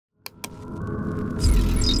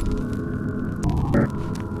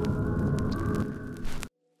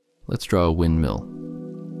let's draw a windmill.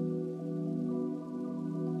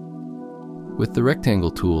 With the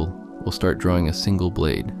rectangle tool, we'll start drawing a single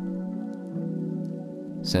blade.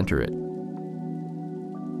 Center it.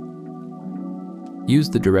 Use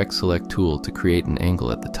the Direct Select tool to create an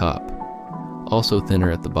angle at the top, also thinner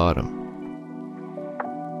at the bottom.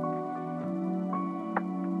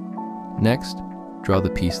 Next, draw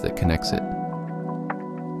the piece that connects it.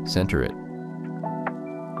 Center it.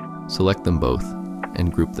 Select them both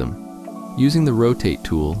and group them. Using the Rotate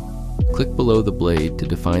tool, click below the blade to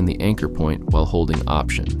define the anchor point while holding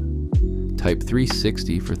Option. Type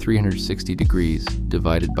 360 for 360 degrees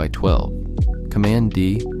divided by 12. Command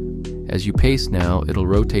D. As you paste now, it'll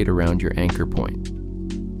rotate around your anchor point.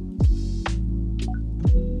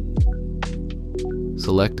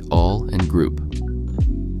 Select all and group.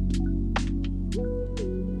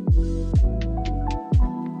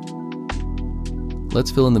 Let's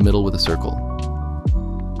fill in the middle with a circle.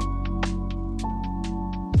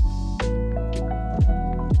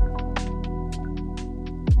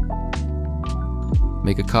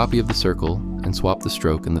 Make a copy of the circle and swap the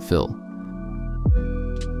stroke and the fill.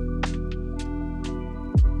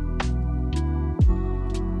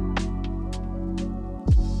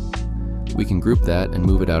 We can group that and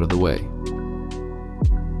move it out of the way.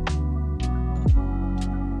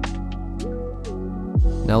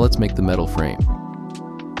 Now let's make the metal frame.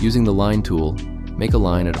 Using the Line tool, make a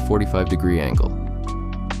line at a 45-degree angle.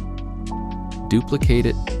 Duplicate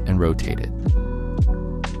it and rotate it.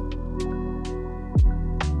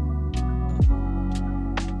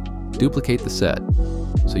 Duplicate the set,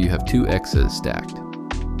 so you have two X's stacked.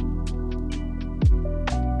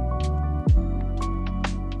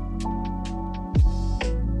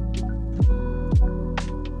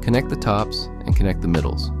 Connect the tops and connect the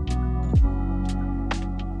middles.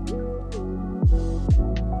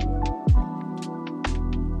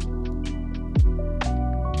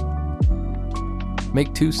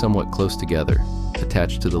 Make two somewhat close together,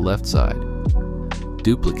 attached to the left side.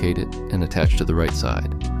 Duplicate it and attach to the right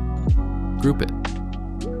side. Group it.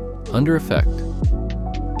 Under Effect,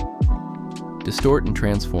 Distort and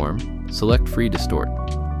Transform, select Free Distort.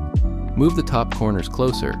 Move the top corners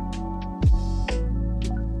closer,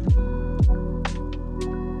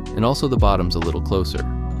 and also the bottoms a little closer.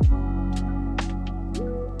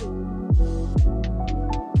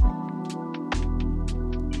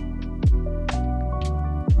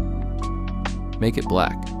 Make it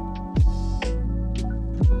black.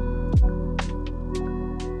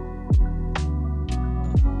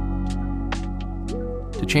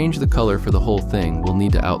 To change the color for the whole thing, we'll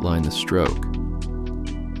need to outline the stroke.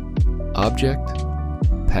 Object,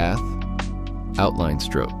 Path, Outline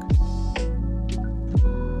Stroke.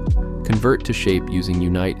 Convert to shape using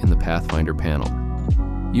Unite in the Pathfinder panel.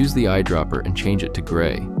 Use the eyedropper and change it to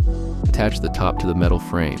gray. Attach the top to the metal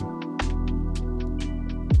frame.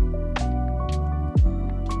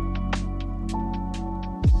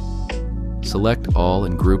 Select all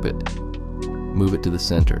and group it. Move it to the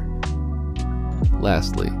center.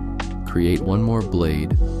 Lastly, create one more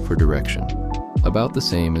blade for direction, about the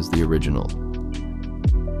same as the original.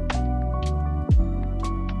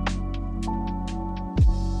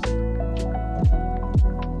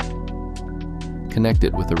 Connect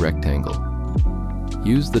it with a rectangle.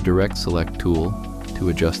 Use the Direct Select tool to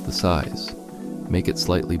adjust the size. Make it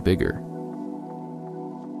slightly bigger.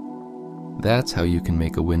 That's how you can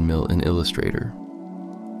make a windmill in Illustrator.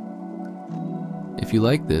 If you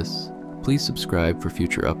like this, please subscribe for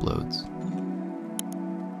future uploads.